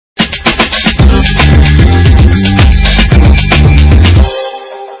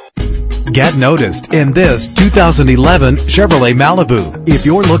Get noticed in this 2011 Chevrolet Malibu. If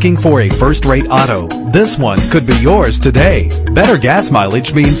you're looking for a first-rate auto, this one could be yours today. Better gas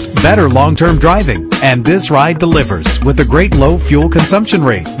mileage means better long-term driving, and this ride delivers with a great low fuel consumption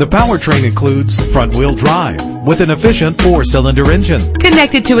rate. The powertrain includes front-wheel drive with an efficient 4-cylinder engine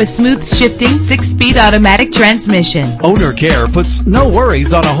connected to a smooth shifting 6-speed automatic transmission. Owner care puts no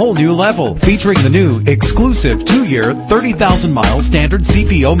worries on a whole new level, featuring the new exclusive 2-year, 30,000-mile standard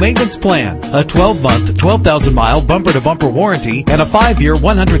CPO maintenance plan, a 12-month, 12,000-mile bumper-to-bumper warranty, and a 5-year,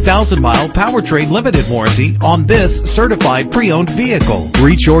 100,000-mile powertrain limited warranty on this certified pre-owned vehicle.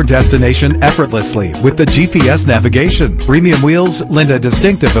 Reach your destination effortlessly with the GPS navigation. Premium wheels lend a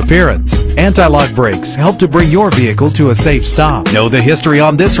distinctive appearance. Anti-lock brakes help to bring your vehicle to a safe stop. Know the history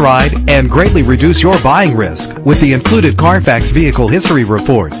on this ride and greatly reduce your buying risk with the included Carfax Vehicle History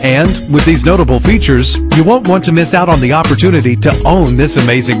Report. And with these notable features, you won't want to miss out on the opportunity to own this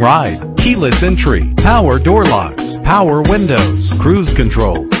amazing ride. Keyless entry, power door locks, power windows, cruise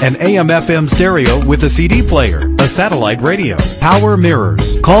control, an AM/FM stereo with a CD player, a satellite radio, power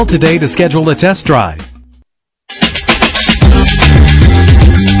mirrors. Call today to schedule a test drive.